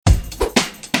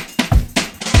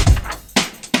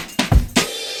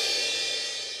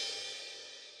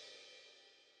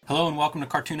Hello and welcome to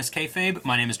Cartoonist Kayfabe.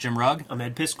 My name is Jim Rugg. I'm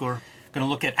Ed Piscor. Going to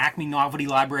look at Acme Novelty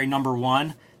Library number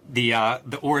 1,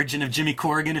 the origin of Jimmy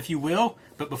Corrigan, if you will.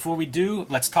 But before we do,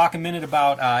 let's talk a minute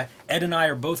about Ed and I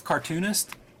are both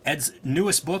cartoonists. Ed's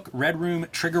newest book, Red Room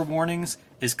Trigger Warnings,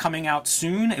 is coming out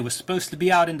soon. It was supposed to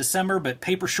be out in December, but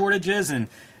paper shortages and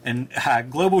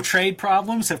global trade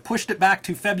problems have pushed it back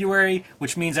to February,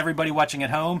 which means everybody watching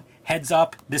at home, heads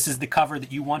up, this is the cover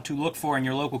that you want to look for in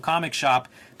your local comic shop,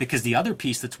 because the other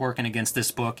piece that's working against this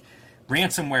book,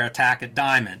 Ransomware Attack at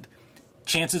Diamond.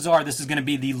 Chances are this is going to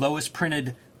be the lowest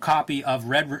printed copy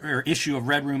of issue of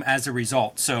Red Room as a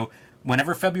result. So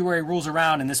whenever February rolls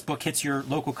around and this book hits your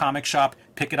local comic shop,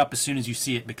 pick it up as soon as you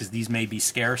see it, because these may be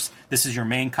scarce. This is your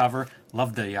main cover.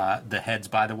 Love the heads,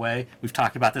 by the way. We've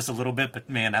talked about this a little bit, but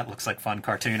man, that looks like fun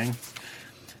cartooning.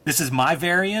 This is my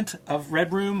variant of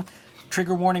Red Room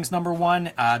Trigger Warnings number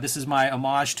 1. This is my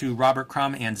homage to Robert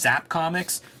Crumb and Zap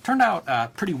Comics. Turned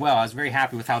out pretty well. I was very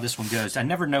happy with how this one goes. I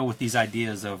never know with these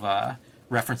ideas of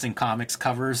referencing comics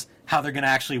covers how they're going to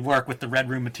actually work with the Red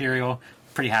Room material.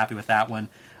 Pretty happy with that one.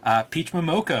 Peach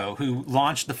Momoko, who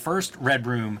launched the first Red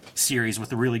Room series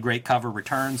with a really great cover,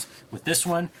 returns with this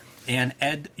one. And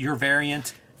Ed, your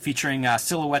variant, featuring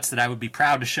silhouettes that I would be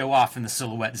proud to show off in the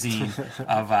silhouette zine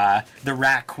of the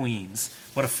Rat Queens.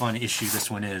 What a fun issue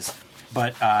this one is.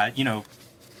 But,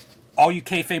 all you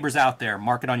Kayfabers out there,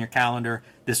 mark it on your calendar.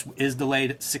 This is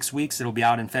delayed 6 weeks. It'll be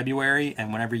out in February,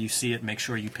 and whenever you see it, make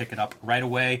sure you pick it up right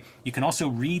away. You can also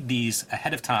read these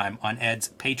ahead of time on Ed's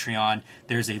Patreon.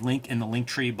 There's a link in the link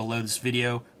tree below this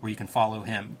video where you can follow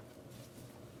him.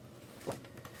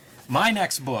 My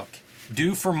next book,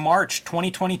 due for March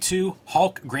 2022,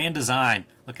 Hulk Grand Design.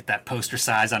 Look at that poster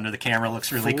size under the camera.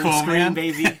 Looks really Full cool, screen, man.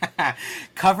 baby.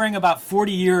 Covering about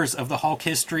 40 years of the Hulk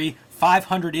history,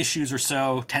 500 issues or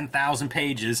so, 10,000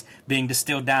 pages, being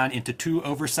distilled down into 2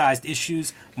 oversized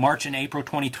issues, March and April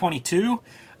 2022.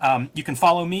 You can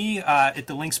follow me at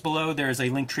the links below. There's a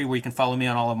link tree where you can follow me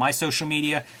on all of my social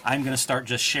media. I'm going to start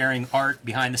just sharing art,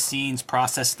 behind the scenes,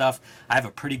 process stuff. I have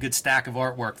a pretty good stack of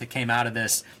artwork that came out of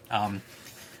this.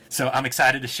 So I'm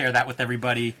excited to share that with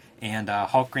everybody. And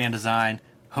Hulk Grand Design.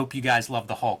 Hope you guys love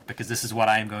the Hulk, because this is what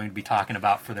I am going to be talking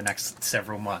about for the next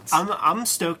several months. I'm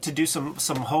stoked to do some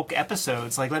Hulk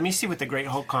episodes. Like, let me see what the great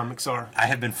Hulk comics are. I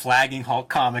have been flagging Hulk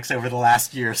comics over the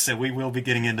last year, so we will be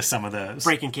getting into some of those.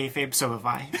 Breaking kayfabe, so have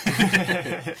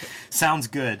I. Sounds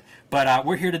good. But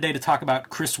we're here today to talk about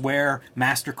Chris Ware,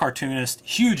 master cartoonist,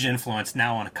 huge influence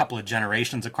now on a couple of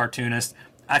generations of cartoonists.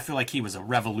 I feel like he was a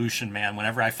revolution, man.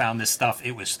 Whenever I found this stuff,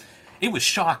 it was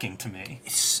shocking to me.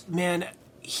 Man,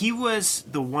 he was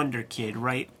the Wonder Kid,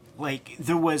 right? Like,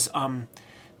 there was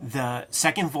the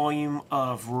second volume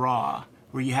of Raw,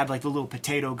 where you had like the little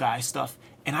potato guy stuff.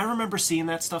 And I remember seeing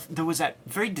that stuff. There was that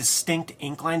very distinct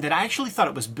ink line that I actually thought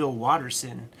it was Bill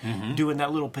Watterson doing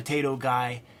that little potato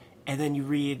guy. And then you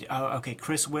read,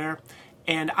 Chris Ware.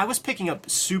 And I was picking up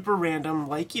super random,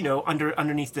 like,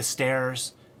 underneath the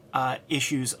stairs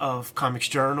issues of Comics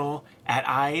Journal at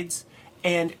Ides.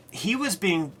 And he was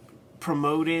being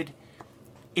promoted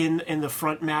in the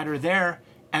front matter there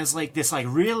as like this like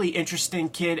really interesting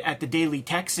kid at the Daily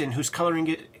Texan who's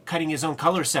cutting his own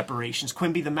color separations,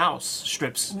 Quimby the Mouse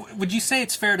strips. Would you say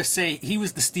it's fair to say he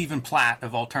was the Stephen Platt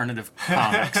of alternative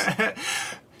comics?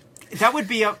 That would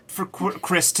be up for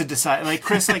Chris to decide. Like,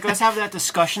 Chris, like, let's have that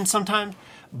discussion sometime.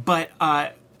 But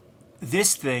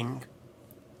this thing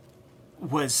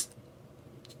was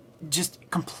just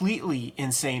completely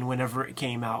insane whenever it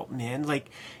came out, man. Like,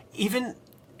 even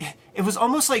it was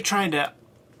almost like trying to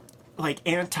like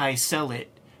anti-sell it,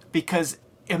 because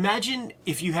imagine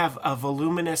if you have a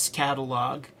voluminous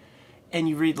catalog and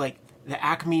you read like the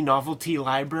Acme Novelty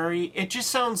Library. It just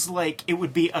sounds like it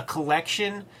would be a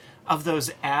collection of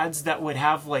those ads that would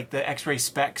have like the X-ray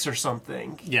specs or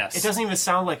something. Yes. It doesn't even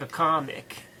sound like a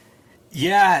comic.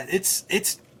 Yeah,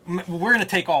 we're going to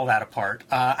take all that apart.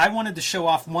 I wanted to show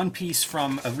off one piece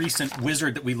from a recent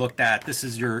Wizard that we looked at. This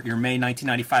is your May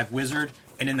 1995 Wizard.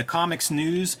 And in the comics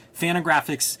news,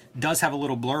 Fantagraphics does have a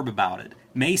little blurb about it.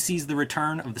 May sees the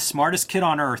return of the smartest kid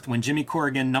on Earth when Jimmy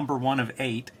Corrigan, number 1 of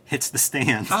 8, hits the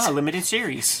stands. Limited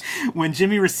series. When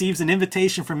Jimmy receives an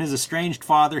invitation from his estranged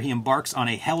father, he embarks on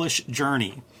a hellish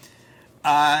journey.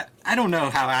 I don't know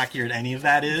how accurate any of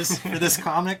that is for this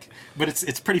comic, but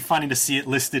it's pretty funny to see it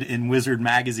listed in Wizard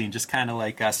magazine, just kind of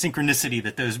like synchronicity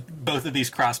that both of these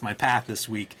crossed my path this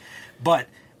week. But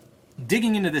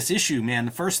digging into this issue, man,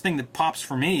 the first thing that pops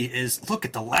for me is look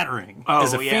at the lettering.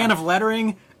 As a fan of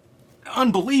lettering,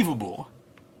 unbelievable.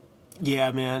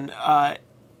 Yeah, man.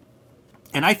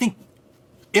 And I think,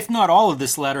 if not all of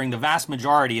this lettering, the vast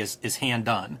majority is hand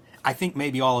done. I think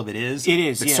maybe all of it is. It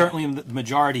is, but yeah. certainly the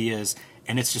majority is,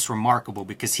 and it's just remarkable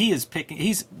because he's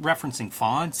referencing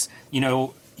fonts.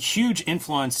 Huge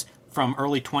influence from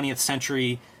early 20th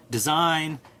century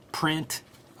design, print,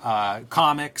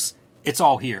 comics. It's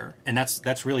all here, and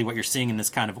that's really what you're seeing in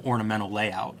this kind of ornamental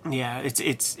layout. Yeah,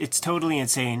 it's totally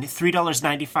insane.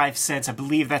 $3.95. I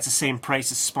believe that's the same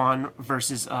price as Spawn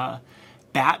versus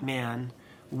Batman,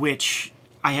 which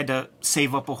I had to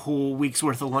save up a whole week's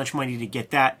worth of lunch money to get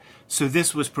that. So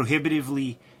this was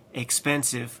prohibitively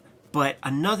expensive. But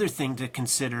another thing to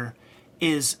consider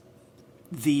is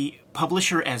the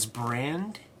publisher as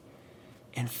brand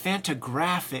and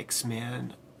Fantagraphics,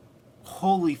 man.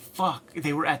 Holy fuck,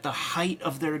 they were at the height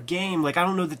of their game. Like, I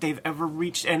don't know that they've ever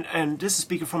reached, and this is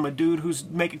speaking from a dude who's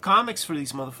making comics for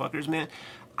these motherfuckers, man.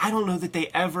 I don't know that they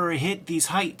ever hit these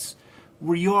heights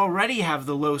where you already have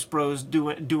the Los Bros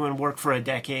doing work for a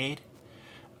decade.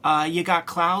 You got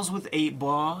Klaus with 8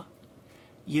 Ball.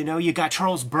 You got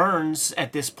Charles Burns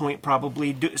at this point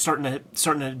probably starting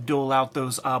to dole out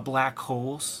those black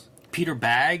holes. Peter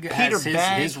Bagg has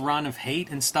his run of hate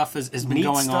and stuff has been Neat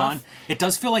going stuff. on. It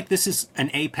does feel like this is an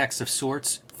apex of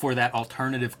sorts for that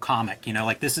alternative comic.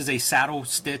 Like this is a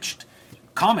saddle-stitched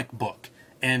comic book.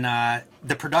 And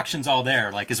the production's all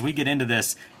there. Like, as we get into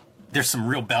this, there's some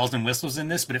real bells and whistles in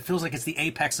this, but it feels like it's the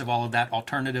apex of all of that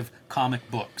alternative comic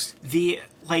books.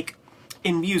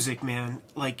 In music, man,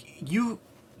 you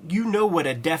know what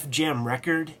a Def Jam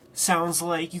record sounds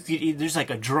like. There's like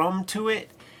a drum to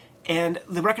it. And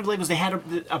the record labels, they had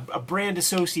a brand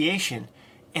association.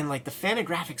 And, like, the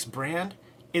Fantagraphics brand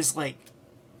is, like,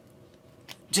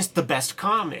 just the best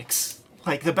comics.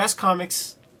 Like, the best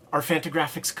comics are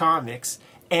Fantagraphics comics.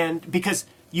 And because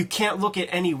you can't look at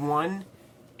any one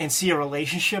and see a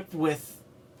relationship with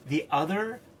the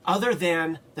other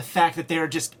than the fact that they're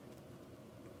just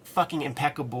fucking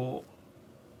impeccable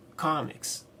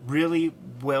comics. Really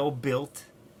well built,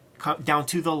 down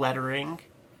to the lettering,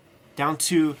 down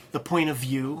to the point of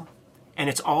view, and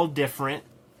it's all different.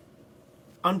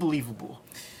 Unbelievable.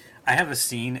 I have a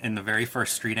scene in the very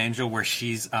first Street Angel where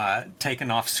she's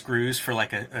taking off screws for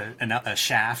like a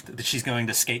shaft that she's going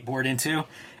to skateboard into,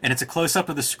 and it's a close up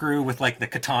of the screw with like the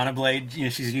katana blade.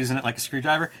 She's using it like a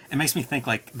screwdriver. It makes me think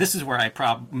like this is where I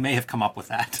may have come up with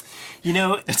that.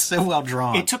 It's so well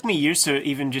drawn. It took me years to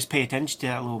even just pay attention to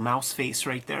that little mouse face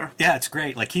right there. Yeah, it's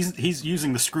great. Like he's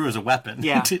using the screw as a weapon.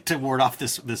 Yeah. to ward off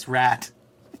this rat.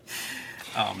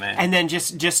 Oh man! And then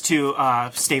just to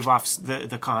stave off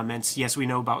the comments, yes, we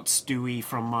know about Stewie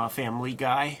from Family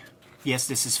Guy. Yes,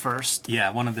 this is first. Yeah,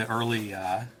 one of the early,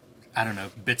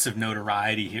 bits of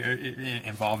notoriety here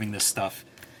involving this stuff.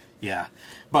 Yeah,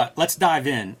 but let's dive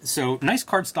in. So, nice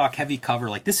cardstock, heavy cover.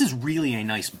 Like, this is really a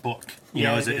nice book,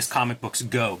 as comic books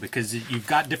go, because you've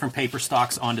got different paper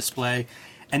stocks on display,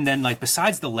 and then like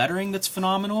besides the lettering that's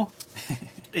phenomenal.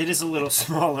 It is a little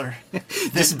smaller.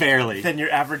 Just barely. Than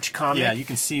your average comic. Yeah, you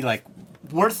can see, like...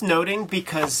 Worth noting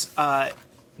because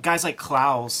guys like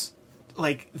Klaus,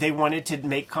 like, they wanted to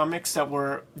make comics that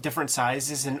were different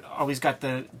sizes and always got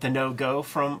the no-go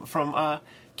from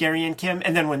Gary and Kim.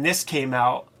 And then when this came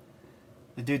out,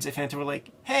 the dudes at Fanta were like,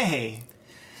 hey.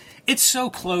 It's so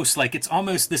close. Like, it's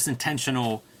almost this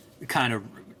intentional kind of...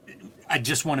 I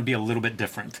just want to be a little bit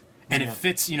different. And it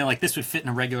fits, like this would fit in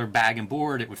a regular bag and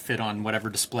board. It would fit on whatever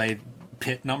display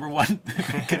pit number 1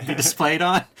 could be displayed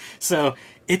on. So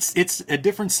it's a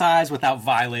different size without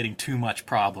violating too much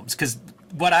problems. Because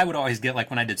what I would always get, like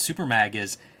when I did Super Mag,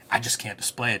 is I just can't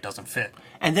display it. It doesn't fit.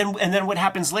 And then what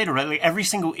happens later, right? Like every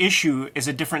single issue is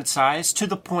a different size to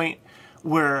the point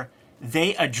where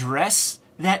they address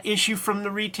that issue from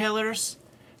the retailers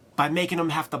by making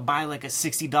them have to buy like a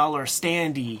 $60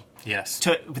 standee. Yes.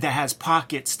 That has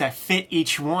pockets that fit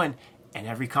each one, and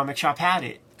every comic shop had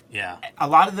it. Yeah. A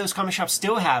lot of those comic shops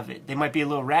still have it. They might be a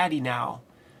little ratty now,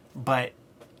 but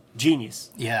genius.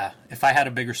 Yeah. If I had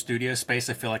a bigger studio space,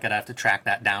 I feel like I'd have to track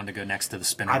that down to go next to the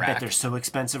spinner rack. I bet they're so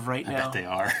expensive right now. I bet they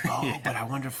are. Oh, yeah. But I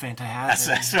wonder if Fanta has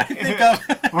it. That's what I think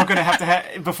of. We're going to have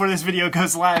to, before this video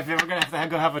goes live, we're going to have to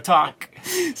go have a talk.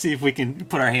 See if we can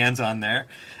put our hands on there.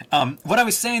 What I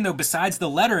was saying, though, besides the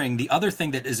lettering, the other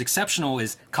thing that is exceptional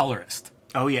is colorist.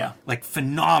 Oh, yeah. Like,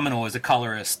 phenomenal as a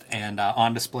colorist, and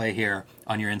on display here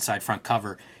on your inside front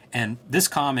cover. And this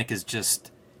comic is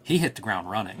just, he hit the ground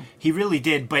running. He really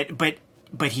did,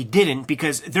 but he didn't,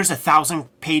 because there's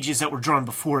 1,000 pages that were drawn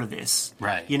before this.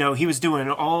 Right. He was doing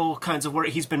all kinds of work.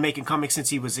 He's been making comics since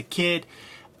he was a kid.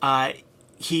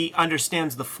 He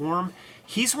understands the form.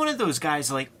 He's one of those guys,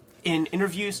 like, in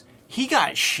interviews, he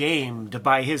got shamed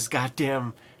by his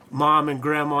goddamn mom and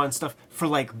grandma and stuff for,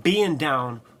 like, being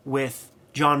down with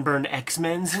John Byrne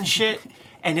X-Men's and shit.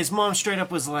 And his mom straight up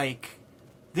was like,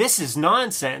 this is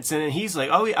nonsense. And then he's like,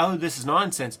 oh, this is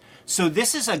nonsense. So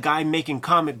this is a guy making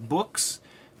comic books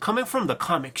coming from the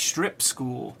comic strip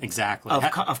school. Exactly.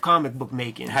 Of comic book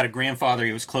making. Had a grandfather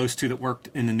he was close to that worked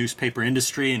in the newspaper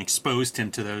industry and exposed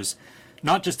him to those,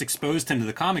 not just exposed him to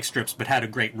the comic strips, but had a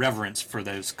great reverence for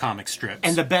those comic strips.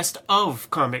 And the best of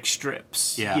comic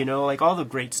strips. Yeah. You know, like all the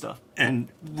great stuff. And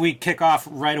we kick off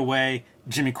right away.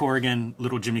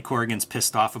 Little Jimmy Corrigan's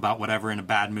pissed off about whatever, in a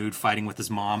bad mood, fighting with his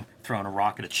mom, throwing a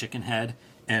rock at a chicken head.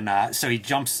 And so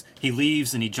he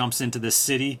leaves and he jumps into this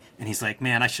city and he's like,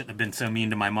 man, I shouldn't have been so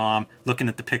mean to my mom. Looking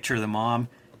at the picture of the mom,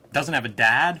 doesn't have a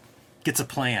dad, gets a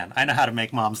plan. I know how to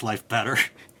make mom's life better.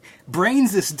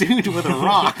 Brains this dude with a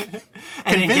rock,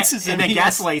 convinces him, and then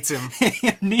gaslights him,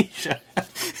 amnesia,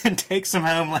 and takes him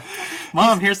home like,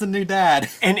 Mom, here's the new dad.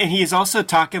 And he's also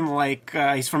talking like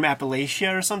he's from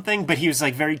Appalachia or something, but he was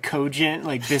like very cogent,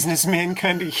 like businessman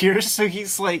kind of here. So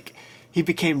he's like, he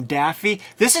became daffy.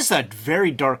 This is a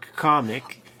very dark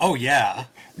comic. Oh yeah,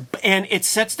 and it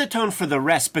sets the tone for the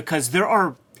rest because there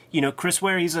are, Chris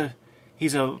Ware, he's a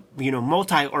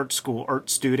multi-art school art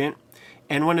student.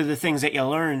 And one of the things that you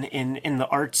learn in the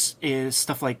arts is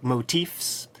stuff like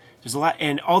motifs. There's a lot,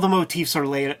 and all the motifs are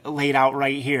laid out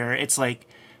right here. It's like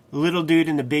little dude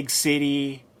in the big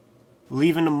city,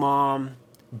 leaving the mom,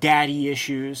 daddy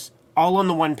issues, all on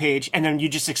the one page. And then you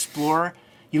just explore.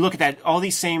 You look at that, all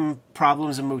these same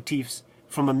problems and motifs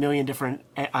from a million different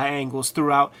angles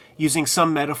throughout, using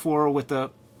some metaphor with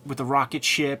the rocket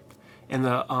ship and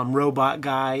the robot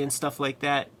guy and stuff like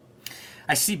that.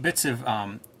 I see bits of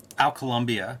Al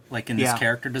Columbia, like in this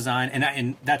character design,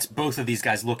 and that's both of these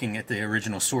guys looking at the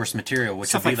original source material, which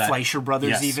stuff would be like Fleischer Brothers,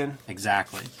 yes, even.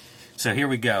 Exactly. So here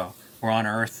we go. We're on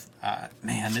Earth.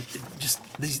 Man, just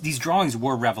these drawings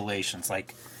were revelations.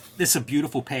 Like, this is a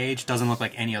beautiful page. Doesn't look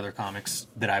like any other comics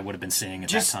that I would have been seeing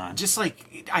at that time. Just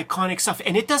like iconic stuff,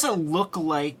 and it doesn't look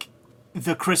like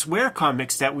the Chris Ware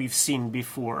comics that we've seen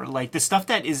before. Like the stuff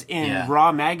that is in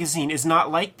Raw magazine is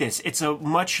not like this. It's a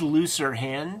much looser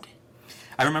hand.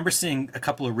 I remember seeing a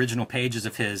couple original pages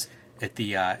of his at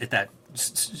that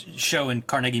show in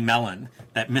Carnegie Mellon.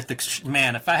 That Mythic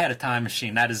man. If I had a time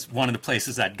machine, that is one of the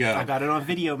places I'd go. I got it on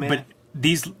video, man. But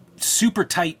these super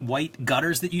tight white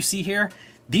gutters that you see here,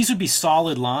 these would be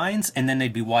solid lines, and then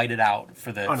they'd be whited out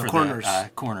for the corners.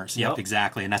 Corners. Yep,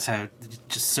 exactly. And that's how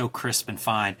just so crisp and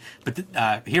fine.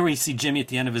 But here we see Jimmy at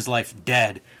the end of his life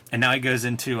dead, and now he goes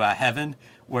into heaven,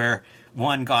 where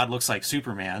one, God looks like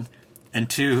Superman. And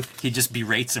two, he just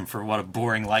berates him for what a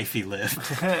boring life he lived.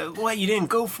 What, you didn't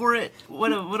go for it?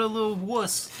 What a little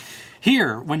wuss.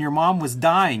 Here, when your mom was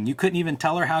dying, you couldn't even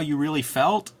tell her how you really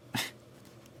felt?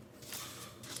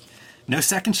 No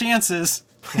second chances.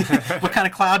 What kind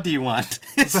of cloud do you want?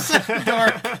 It's so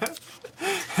dark.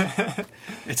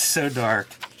 It's so dark.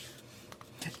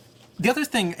 The other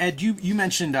thing, Ed, you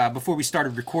mentioned before we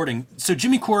started recording, so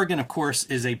Jimmy Corrigan, of course,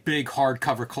 is a big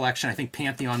hardcover collection. I think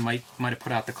Pantheon might have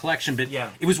put out the collection, but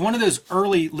it was one of those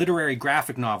early literary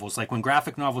graphic novels, like when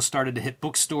graphic novels started to hit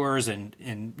bookstores and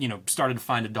started to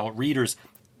find adult readers.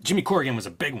 Jimmy Corrigan was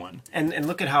a big one. And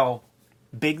look at how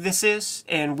big this is.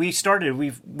 And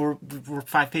we're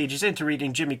 5 pages into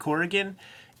reading Jimmy Corrigan.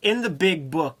 In the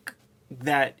big book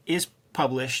that is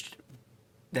published,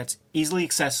 that's easily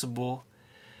accessible,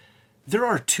 there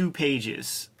are 2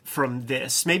 pages from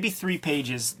this, maybe 3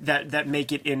 pages that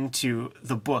make it into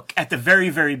the book at the very,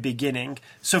 very beginning.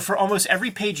 So for almost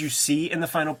every page you see in the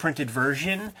final printed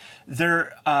version,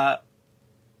 there's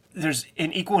an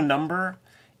equal number,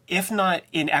 if not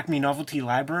in Acme Novelty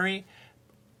Library,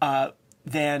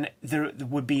 then there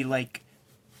would be like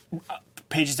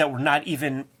pages that were not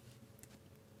even,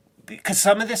 because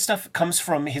some of this stuff comes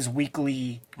from his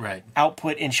weekly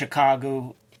output in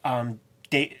Chicago,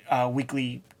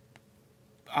 weekly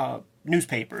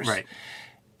newspapers. Right.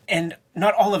 And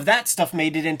not all of that stuff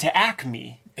made it into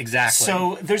Acme. Exactly.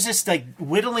 So there's this like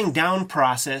whittling down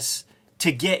process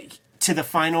to get to the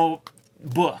final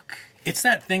book. It's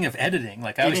that thing of editing.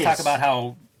 Like I always talk about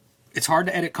how it's hard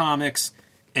to edit comics,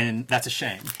 and that's a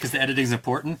shame because the editing is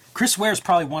important. Chris Ware is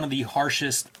probably one of the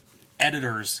harshest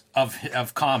editors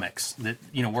of comics that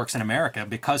works in America,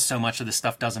 because so much of this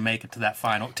stuff doesn't make it to that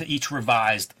to each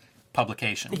revised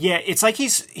publication. Yeah, it's like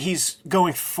he's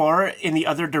going far in the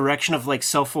other direction of like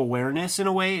self-awareness in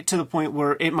a way, to the point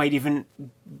where it might even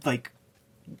like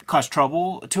cause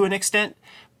trouble to an extent.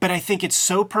 But I think it's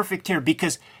so perfect here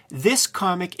because this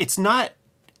comic, it's not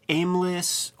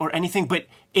aimless or anything, but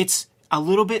it's a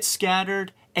little bit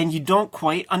scattered and you don't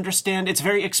quite understand. It's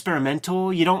very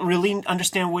experimental. You don't really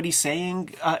understand what he's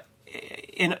saying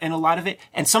in a lot of it,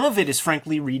 and some of it is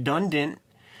frankly redundant.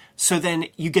 So then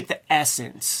you get the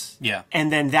essence. Yeah.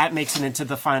 And then that makes it into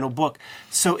the final book.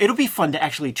 So it'll be fun to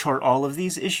actually chart all of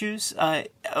these issues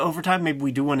over time. Maybe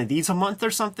we do one of these a month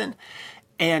or something.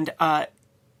 And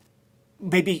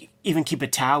maybe even keep a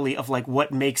tally of like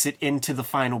what makes it into the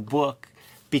final book.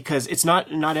 Because it's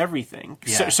not everything.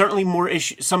 Yeah. Certainly more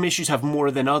issues. Some issues have more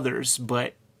than others,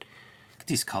 but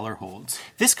These color holds.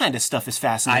 this kind of stuff is I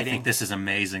fascinating. think this is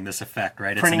amazing, this effect,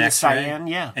 right? Printing the it's an X-ray, cyan,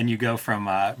 yeah. And you go from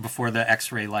before the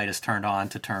X-ray light is turned on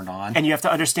to turned on. And you have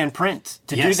to understand print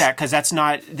to do Yes. that, because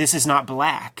this is not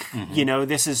black. You know,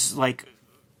 this is like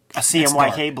a It's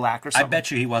CMYK dark. black or I something.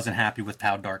 bet you he wasn't happy with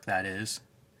how dark that is.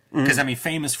 Because, I mean,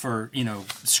 famous for,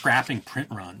 scrapping print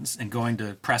runs and going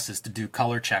to presses to do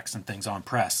color checks and things on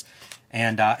press.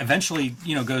 And eventually,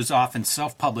 goes off and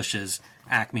self-publishes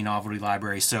Acme Novelty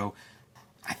Library. So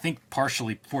I think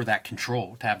partially for that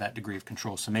control, to have that degree of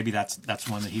control. So maybe that's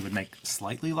one that he would make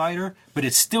slightly lighter. But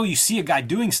it's still, you see a guy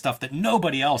doing stuff that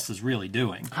nobody else is really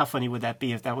doing. How funny would that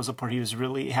be if that was a part he was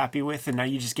really happy with, and now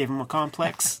you just gave him a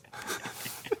complex?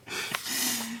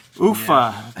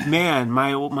 Oofa, man,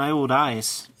 my old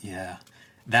eyes. Yeah,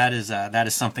 that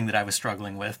is something that I was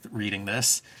struggling with reading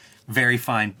this. Very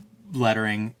fine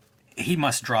lettering. He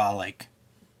must draw like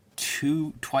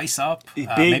twice up,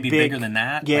 maybe bigger than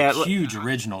that. Yeah, like huge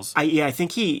originals. I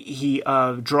think he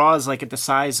draws like at the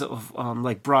size of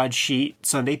like broadsheet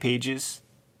Sunday pages.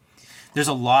 There's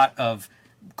a lot of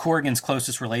Corrigan's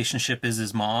closest relationship is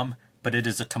his mom, but it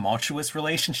is a tumultuous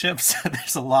relationship. So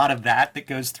there's a lot of that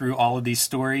goes through all of these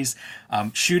stories.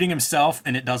 Shooting himself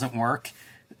and it doesn't work.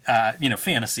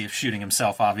 Fantasy of shooting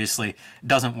himself obviously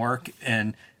doesn't work.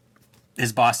 And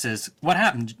his boss says, "What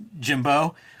happened,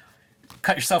 Jimbo?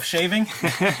 Cut yourself shaving?"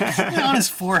 On his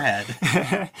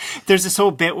forehead. There's this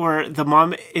whole bit where the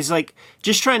mom is like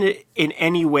just trying to in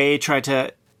any way try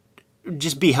to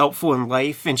just be helpful in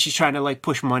life, and she's trying to like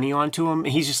push money onto him,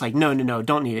 and he's just like, no,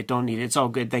 don't need it, it's all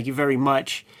good, thank you very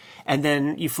much. And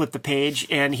then you flip the page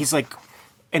and he's like,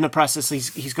 in the process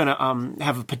he's gonna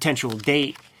have a potential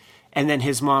date, and then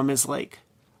his mom is like,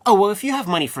 "Oh well, if you have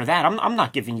money for that, I'm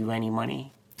not giving you any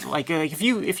money. Like if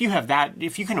you have that,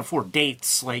 if you can afford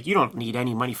dates, like you don't need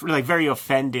any money for." Like very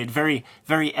offended, very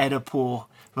very Oedipal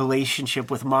relationship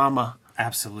with mama.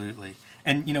 Absolutely.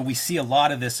 And, we see a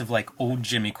lot of this of like old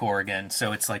Jimmy Corrigan.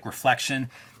 So it's like reflection.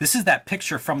 This is that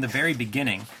picture from the very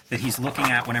beginning that he's looking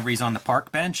at whenever he's on the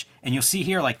park bench. And you'll see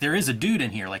here, like there is a dude in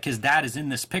here. Like his dad is in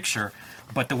this picture,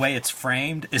 but the way it's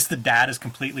framed is the dad is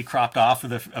completely cropped off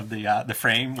of the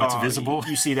frame. What's visible.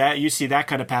 You see that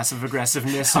kind of passive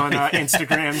aggressiveness on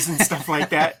Instagrams and stuff like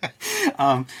that.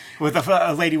 With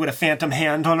a lady with a phantom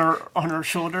hand on her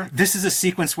shoulder. This is a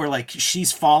sequence where like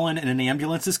she's fallen and an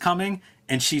ambulance is coming,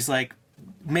 and she's like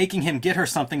making him get her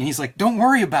something, and he's like, "Don't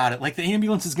worry about it, like the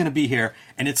ambulance is going to be here."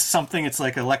 And it's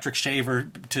like an electric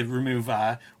shaver to remove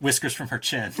whiskers from her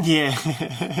chin. Yeah.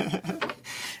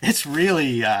 It's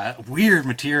really weird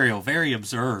material, very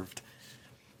observed,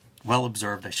 well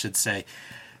observed, I should say.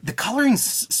 The coloring's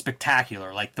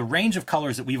spectacular, like the range of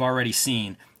colors that we've already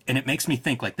seen, and it makes me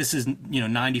think like this is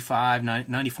 94,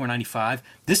 95.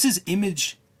 This is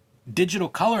image digital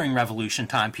coloring revolution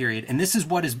time period, and this is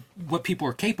what people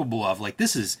are capable of. Like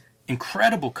this is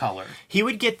incredible color. He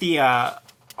would get the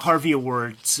Harvey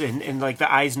Awards and like the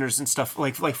Eisners and stuff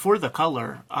like for the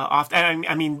color.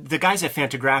 I mean, the guys at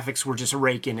Fantagraphics were just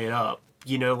raking it up.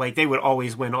 Like they would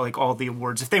always win like all the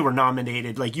awards if they were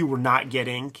nominated. Like you were not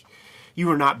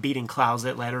beating Clowes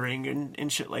at lettering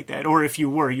and shit like that. Or if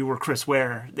you were Chris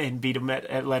Ware and beat him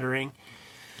at lettering.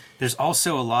 There's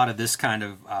also a lot of this kind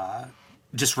of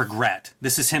just regret.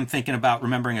 This is him thinking about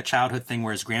remembering a childhood thing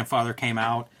where his grandfather came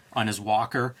out on his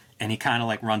walker and he kind of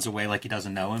like runs away like he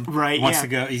doesn't know him. Right. He wants to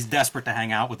go. He's desperate to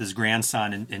hang out with his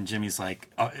grandson, and Jimmy's like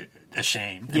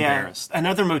ashamed, embarrassed.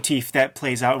 Another motif that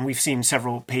plays out, and we've seen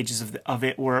several pages of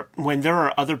it, where when there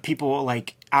are other people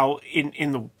like out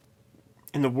in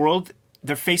the world,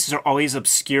 their faces are always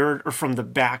obscured or from the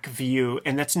back view,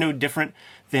 and that's no different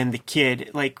than the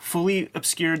kid, like fully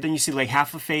obscured. Then you see like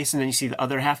half a face, and then you see the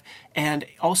other half, and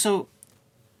also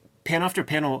panel after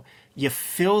panel, you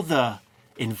feel the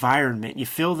environment, you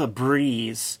feel the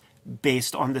breeze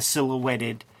based on the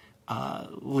silhouetted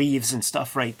leaves and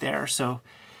stuff right there. So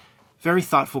very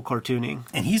thoughtful cartooning.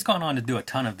 And he's gone on to do a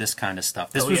ton of this kind of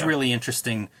stuff. This was really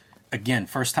interesting. Again,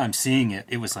 first time seeing it,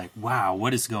 it was like, wow,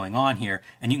 what is going on here?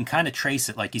 And you can kind of trace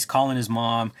it. Like he's calling his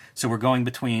mom. So we're going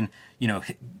between,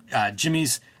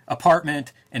 Jimmy's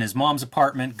apartment and his mom's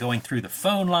apartment, going through the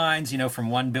phone lines, from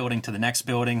one building to the next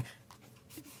building.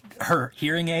 her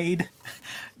hearing aid,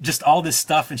 just all this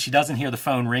stuff, and she doesn't hear the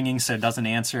phone ringing, so doesn't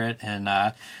answer it. And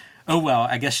oh well,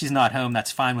 I guess she's not home.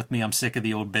 That's fine with me. I'm sick of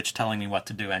the old bitch telling me what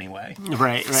to do anyway.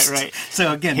 Right.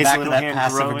 So again, His back to little that hand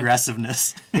passive growing.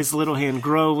 aggressiveness. His little hand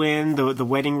growing, the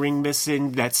wedding ring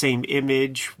missing, that same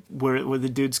image where the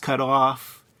dude's cut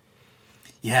off.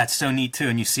 Yeah, it's so neat too,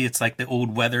 and you see it's like the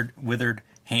old withered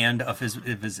hand of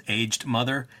his aged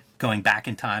mother going back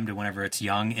in time to whenever it's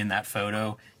young in that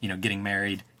photo. You know, getting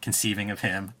married, conceiving of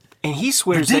him. And he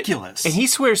swears Ridiculous. and he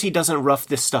swears he doesn't rough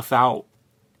this stuff out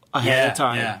ahead of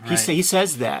time. Yeah, right. He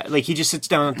says that. Like, he just sits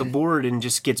down at the board and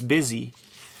just gets busy.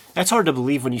 That's hard to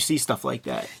believe when you see stuff like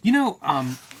that. You know,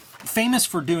 famous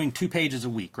for doing 2 pages a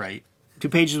week, right? 2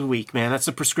 pages a week, man. That's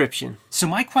a prescription. So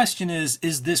my question is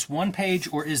this 1 page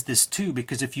or is this 2?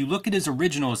 Because if you look at his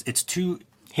originals, it's 2.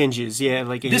 Hinges, yeah.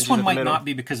 Like This one might not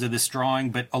be because of this drawing,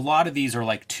 but a lot of these are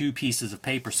like 2 pieces of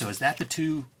paper. So is that the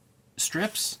 2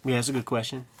 strips? Yeah, that's a good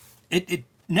question. It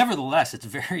nevertheless, it's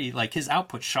very, like, his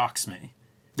output shocks me.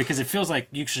 Because it feels like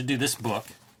you should do this book,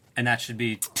 and that should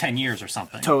be 10 years or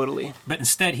something. Totally. But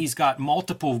instead, he's got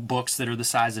multiple books that are the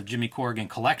size of Jimmy Corrigan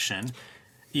collection.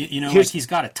 You know, Here's- like he's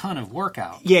got a ton of work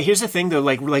out. Yeah, here's the thing, though.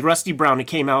 Like Rusty Brown, it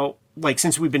came out, like,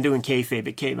 since we've been doing kayfabe,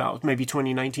 it came out maybe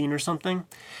 2019 or something.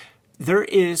 There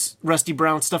is Rusty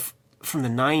Brown stuff from the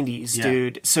 90s, Yeah.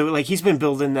 dude. So, like, he's been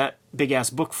building that big-ass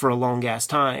book for a long-ass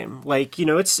time. Like, you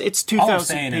know, it's All I'm 2,000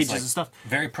 saying pages is, like, of stuff.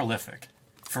 very prolific.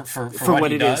 For what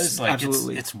what he it does, is, like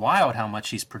absolutely. it's wild how much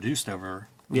he's produced over.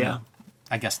 You Yeah. know,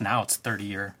 I guess now it's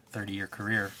 30-year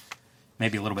career,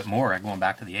 maybe a little bit more, going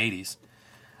back to the 80s.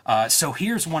 So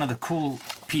here's one of the cool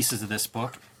pieces of this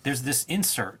book. There's this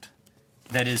insert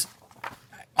that is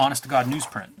honest to God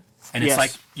newsprint. And it's Yes.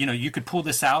 like, you know, you could pull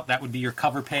this out. That would be your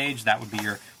cover page. That would be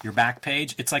your back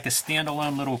page. It's like a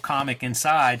standalone little comic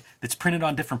inside that's printed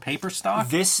on different paper stock.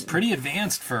 This- pretty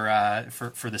advanced for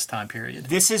this time period.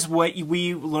 This is what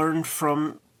we learned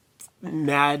from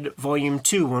Mad Volume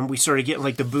 2 when we started getting,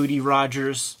 like, the Booty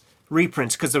Rogers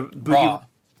reprints. Because the Booty... Raw,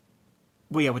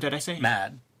 Well, yeah, what did I say?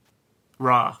 mad.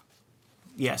 Raw.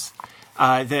 Yes.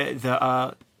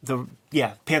 The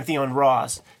Pantheon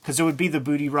Raws, because it would be the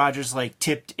Booty Rogers, like,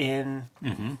 tipped in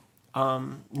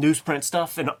newsprint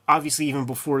stuff, and obviously even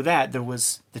before that there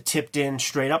was the tipped in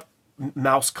straight up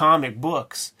mouse comic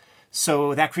books.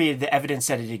 So that created the evidence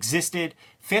that it existed.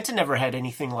 Fanta never had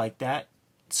anything like that,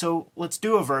 so let's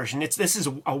do a version. This is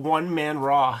a one-man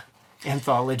Raw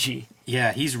anthology.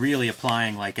 Yeah, he's really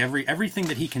applying, like, everything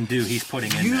that he can do. He's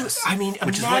putting in this. I mean,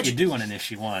 which is what you imagine- do on an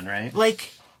issue 1, right?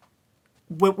 Like,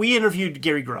 when we interviewed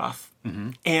Gary Groff,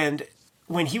 and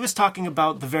when he was talking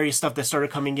about the various stuff that started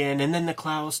coming in, and then the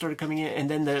clouds started coming in, and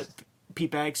then the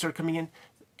peat bags started coming in,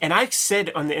 and I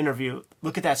said on the interview,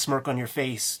 look at that smirk on your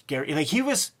face, Gary. Like, he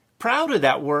was proud of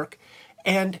that work,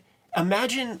 and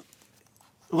imagine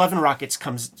Love and Rockets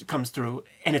comes through,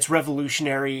 and it's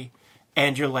revolutionary,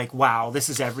 and you're like, wow, this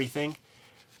is everything.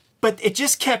 But it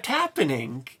just kept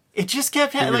happening. It just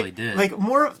kept happening. really like, did. Like,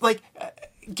 more like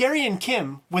Gary and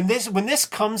Kim, when this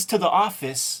comes to the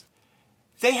office,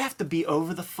 they have to be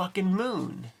over the fucking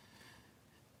moon.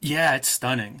 Yeah, it's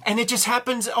stunning. And it just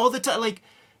happens all the time. Like,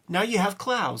 now you have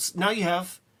Klaus. Now you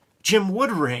have Jim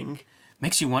Woodring.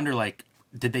 Makes you wonder, like,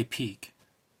 did they peak?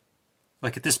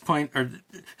 Like, at this point, or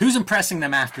who's impressing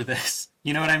them after this?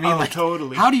 You know what I mean? Oh, like,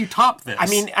 totally. How do you top this? I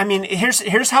mean,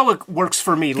 here's how it works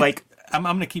for me. Like, I'm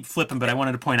going to keep flipping, but I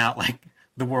wanted to point out, like,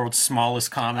 the world's smallest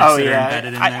comics oh that are yeah,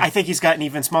 embedded in there. I think he's gotten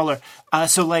even smaller.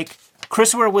 So like,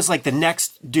 Chris Ware was like the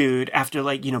next dude after,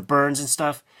 like, you know, Burns and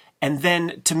stuff, and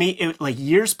then to me, it like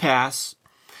years pass,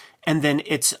 and then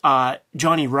it's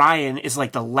Johnny Ryan is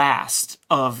like the last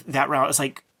of that round. It's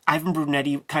like Ivan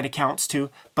Brunetti kind of counts too,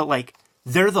 but like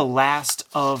they're the last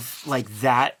of like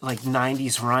that like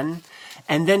 90s run.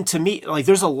 And then to me, like,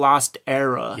 there's a lost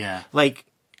era. Yeah. Like,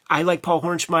 I like Paul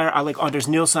Hornschmeyer, I like Anders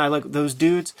Nielsen, I like those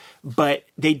dudes, but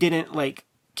they didn't like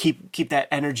keep that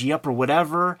energy up or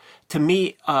whatever. To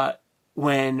me,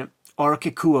 when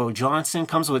Arkikuo Johnson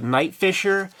comes with Night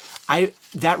Fisher,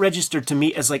 that registered to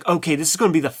me as like, okay, this is going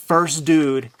to be the first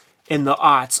dude in the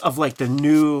aughts of like the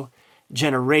new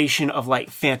generation of like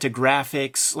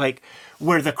Fantagraphics, like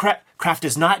where the craft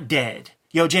is not dead.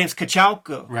 Yo, James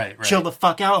Kachalka, Right. chill the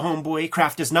fuck out, homeboy.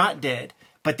 Craft is not dead.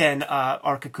 But then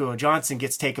Arkikuo Johnson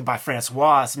gets taken by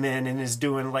Francois, man, and is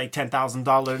doing like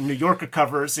 $10,000 New Yorker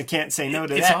covers and can't say no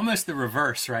to It's that. almost the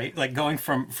reverse, right? Like going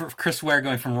for Chris Ware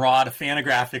going from Raw to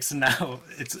Fantagraphics, and now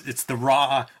it's the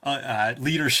Raw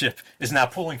leadership is now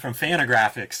pulling from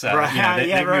Fantagraphics. Right, You know, they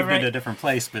yeah, moved right. into a different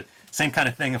place, but same kind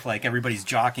of thing of like everybody's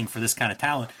jockeying for this kind of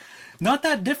talent. Not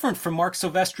that different from Mark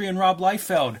Silvestri and Rob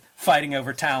Liefeld fighting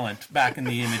over talent back in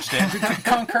the Image days,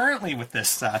 concurrently with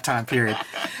this time period.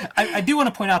 I do want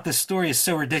to point out this story is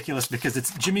so ridiculous because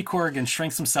it's Jimmy Corrigan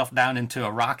shrinks himself down into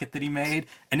a rocket that he made,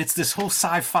 and it's this whole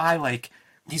sci-fi, like,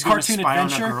 He's going to cartoon spy on a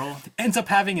adventure. girl. Ends up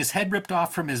having his head ripped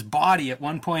off from his body at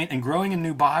one point and growing a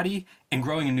new body and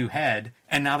growing a new head,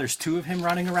 and now there's two of him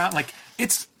running around. Like,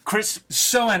 it's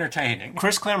so entertaining.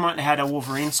 Chris Claremont had a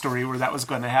Wolverine story where that was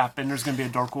going to happen. There's going to be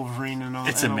a Dark Wolverine and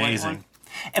It's amazing.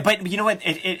 But you know what?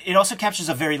 It also captures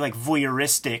a very like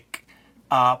voyeuristic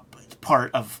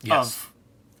part of Yes.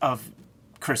 of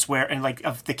Chris Ware and like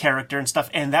of the character and stuff,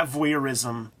 and that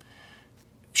voyeurism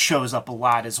shows up a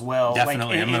lot as well.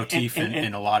 Definitely like, a motif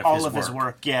in a lot of all his of work. his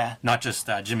work. Yeah, Not just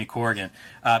Jimmy Corrigan.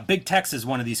 Big Tex is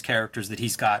one of these characters that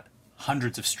he's got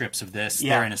hundreds of strips of this.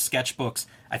 Yeah. They're in his sketchbooks.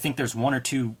 I think there's one or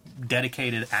two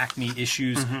dedicated Acme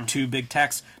issues to Big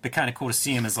Tex, but kind of cool to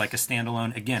see him as like a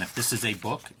standalone. Again, if this is a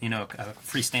book, you know, a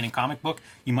freestanding comic book,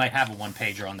 you might have a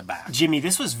one-pager on the back. Jimmy,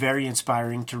 this was very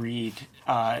inspiring to read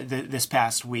this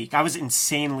past week. I was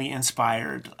insanely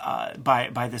inspired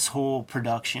by this whole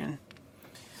production.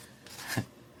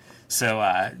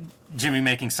 So Jimmy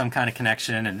making some kind of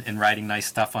connection and writing nice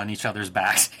stuff on each other's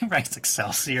backs. He writes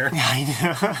Excelsior.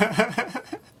 I know.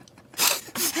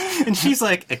 And she's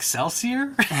like,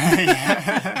 Excelsior?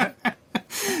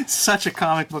 Such a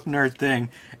comic book nerd thing.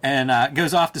 And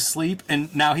goes off to sleep,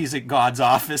 and now he's at God's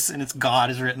office, and it's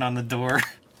God is written on the door.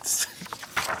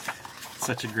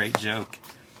 Such a great joke.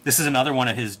 This is another one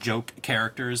of his joke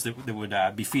characters that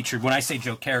would be featured. When I say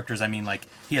joke characters, I mean like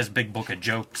he has big book of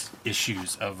jokes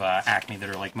issues of Acme that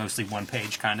are like mostly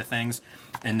one-page kind of things.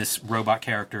 And this robot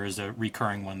character is a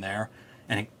recurring one there.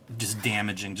 And it, just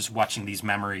damaging, just watching these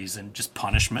memories and just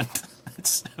punishment.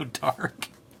 It's so dark.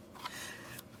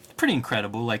 Pretty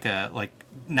incredible. Like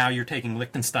now you're taking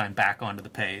Liechtenstein back onto the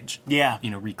page. Yeah. You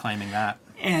know, reclaiming that.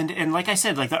 And like I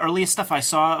said, like the earliest stuff I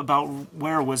saw about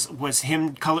Ware was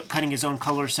him cutting his own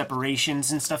color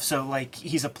separations and stuff. So like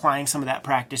he's applying some of that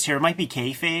practice here. It might be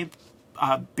kayfabe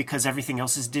because everything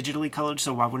else is digitally colored.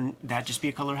 So why wouldn't that just be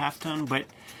a color halftone? But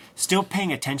still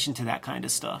paying attention to that kind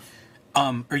of stuff.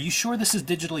 Are you sure this is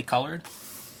digitally colored?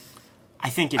 I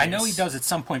think it is. I know he does at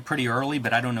some point pretty early,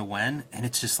 but I don't know when. And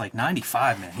it's just like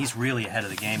 95, man. He's really ahead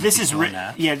of the game. This if is he's doing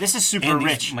that. Yeah, this is super And these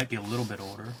rich. might be a little bit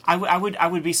older. I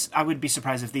would be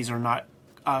surprised if these are not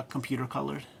computer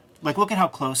colored. Like look at how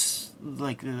close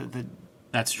like the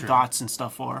That's true. dots and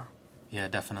stuff are. Yeah,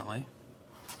 definitely.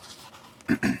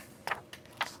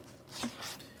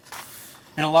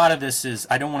 And a lot of this is,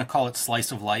 I don't want to call it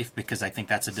slice of life because I think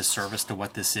that's a disservice to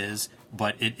what this is,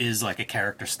 but it is like a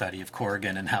character study of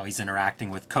Corrigan and how he's interacting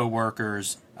with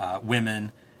coworkers,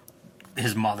 women,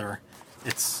 his mother.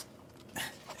 It's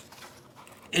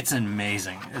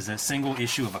amazing. As a single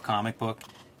issue of a comic book,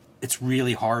 it's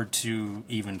really hard to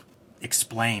even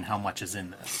explain how much is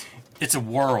in this. It's a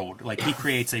world. Like, he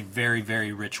creates a very,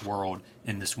 very rich world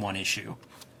in this one issue.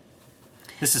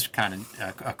 This is kind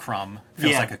of a Crumb.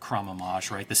 Feels like a Crumb homage,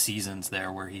 right? The seasons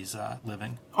there where he's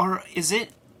living. Or is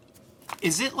it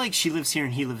like she lives here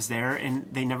and he lives there and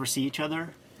they never see each other?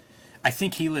 I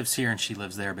think he lives here and she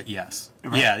lives there, but yes.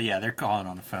 Right. Yeah, they're calling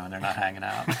on the phone. They're not hanging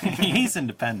out. He's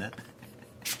independent.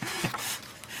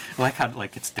 I like how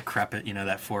like it's decrepit, you know,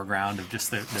 that foreground of just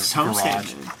the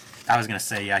garage. I was going to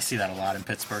say, yeah, I see that a lot in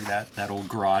Pittsburgh, that old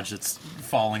garage that's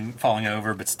falling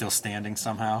over but still standing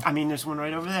somehow. I mean, there's one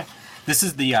right over there. This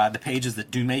is the pages that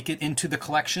do make it into the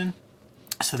collection,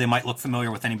 so they might look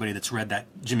familiar with anybody that's read that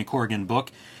Jimmy Corrigan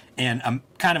book. And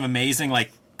kind of amazing,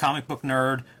 like comic book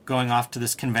nerd going off to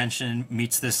this convention,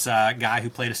 meets this guy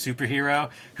who played a superhero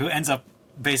who ends up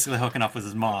basically hooking up with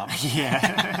his mom.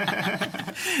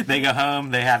 Yeah. They go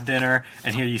home, they have dinner,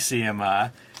 and here you see him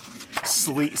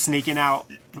Sneaking out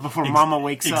before Mama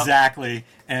wakes up. Exactly.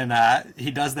 And he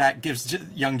does that, gives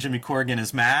young Jimmy Corrigan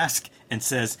his mask, and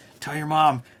says, "Tell your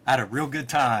mom I had a real good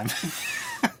time."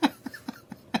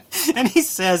 And he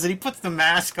says, and he puts the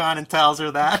mask on and tells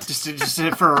her that. Just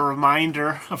for a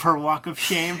reminder of her walk of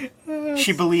shame.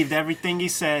 She believed everything he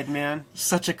said, man.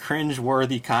 Such a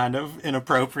cringe-worthy kind of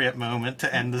inappropriate moment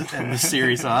to end the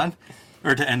series on,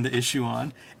 or to end the issue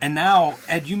on. And now,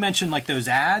 Ed, you mentioned like those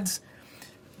ads.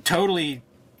 Totally,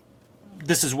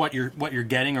 this is what you're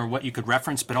getting or what you could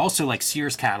reference, but also like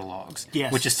Sears catalogs,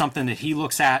 yes. Which is something that he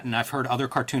looks at, and I've heard other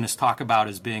cartoonists talk about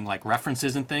as being like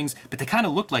references and things. But they kind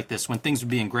of look like this when things would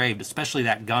be engraved, especially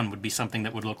that gun would be something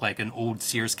that would look like an old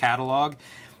Sears catalog.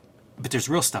 But there's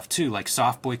real stuff too, like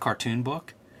Soft Boy cartoon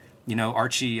book. You know,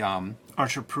 Archie.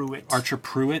 Archer Pruitt. Archer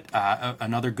Pruitt,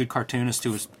 another good cartoonist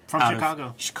who was From out Chicago.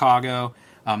 of Chicago.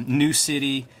 New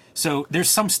City. So there's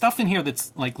some stuff in here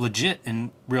that's like legit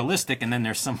and realistic, and then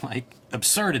there's some like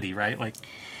absurdity, right? Like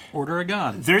order a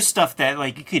gun. There's stuff that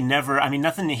like you could never. I mean,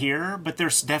 nothing to hear, but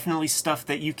there's definitely stuff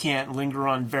that you can't linger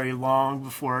on very long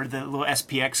before the little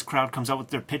SPX crowd comes out with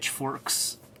their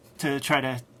pitchforks to try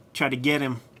to get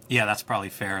him. Yeah, that's probably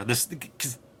fair.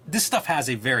 Cause this stuff has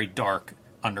a very dark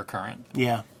undercurrent.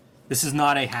 Yeah. This is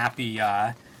not a happy,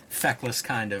 feckless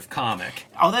kind of comic.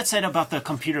 All that said about the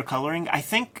computer coloring, I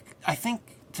think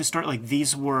to start, like,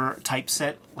 these were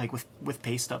typeset like with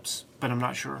paste ups, but I'm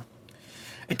not sure.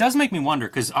 It does make me wonder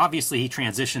because obviously he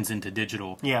transitions into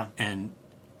digital. Yeah. And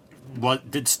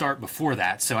what did start before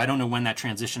that, so I don't know when that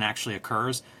transition actually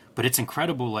occurs. But it's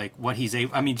incredible, like what he's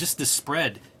able. I mean, just this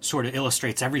spread sort of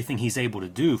illustrates everything he's able to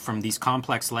do from these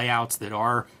complex layouts that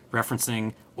are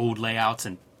referencing old layouts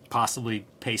and possibly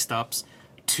paste ups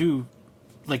to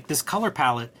like this color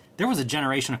palette. There was a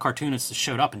generation of cartoonists that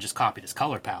showed up and just copied his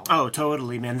color palette. Oh,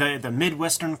 totally, man. The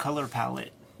Midwestern color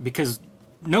palette. Because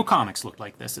no comics looked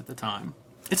like this at the time.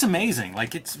 It's amazing.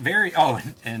 Like, it's very... Oh,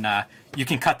 and you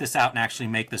can cut this out and actually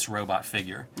make this robot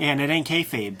figure. Yeah, and it ain't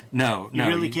kayfabe. No. You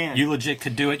really can. You legit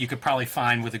could do it. You could probably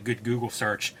find, with a good Google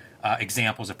search,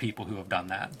 examples of people who have done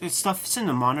that. This stuff's in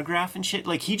the monograph and shit.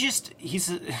 Like,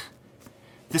 the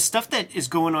stuff that is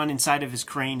going on inside of his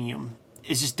cranium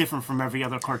is just different from every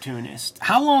other cartoonist.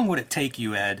 How long would it take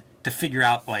you, Ed, to figure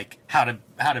out, like, how to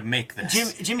make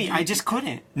this? Jimmy, I just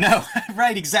couldn't. No,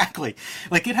 right, exactly.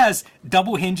 Like, it has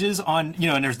double hinges on,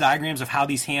 and there's diagrams of how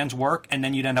these hands work, and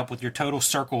then you'd end up with your total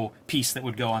circle piece that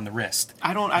would go on the wrist.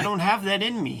 I don't have that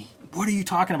in me. What are you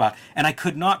talking about? And I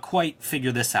could not quite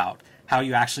figure this out, how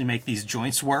you actually make these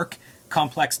joints work.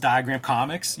 Complex diagram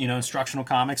comics, instructional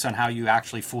comics on how you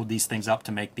actually fold these things up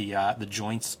to make the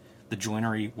joints, the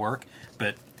joinery work.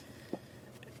 But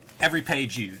every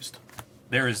page used.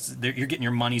 You're getting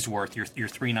your money's worth. Your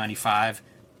 $3.95,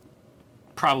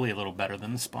 probably a little better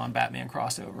than the Spawn Batman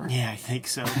crossover. Yeah, I think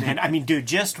so, man. I mean, dude,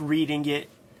 just reading it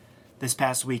this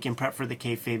past week in prep for the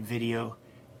kayfabe video,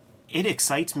 it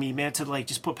excites me, man, to like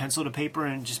just put pencil to paper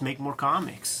and just make more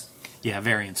comics. Yeah,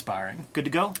 very inspiring. Good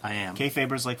to go? I am.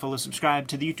 Kayfabers, like, follow, subscribe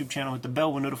to the YouTube channel, hit the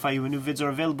bell, will notify you when new vids are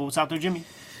available. What's out there, Jimmy?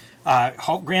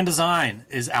 Hulk Grand Design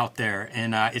is out there,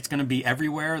 and it's going to be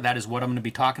everywhere. That is what I'm going to be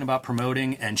talking about,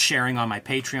 promoting, and sharing on my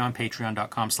Patreon,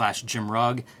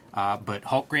 patreon.com/JimRugg. But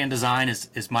Hulk Grand Design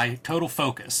is my total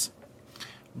focus.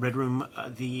 Red Room,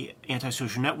 the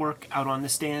Antisocial Network, out on the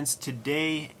stands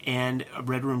today, and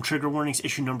Red Room Trigger Warnings,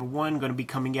 issue number 1, going to be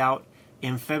coming out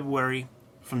in February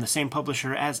from the same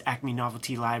publisher as Acme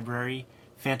Novelty Library.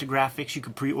 Fantagraphics, you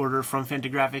can pre-order from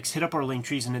Fantagraphics. Hit up our link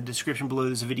trees in the description below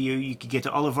this video. You can get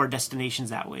to all of our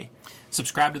destinations that way.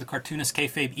 Subscribe to the Cartoonist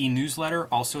Kayfabe e-newsletter,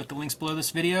 also at the links below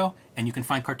this video, and you can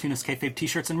find Cartoonist Kayfabe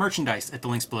t-shirts and merchandise at the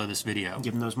links below this video.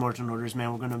 Give them those margin orders,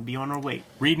 man. We're going to be on our way.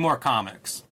 Read more comics.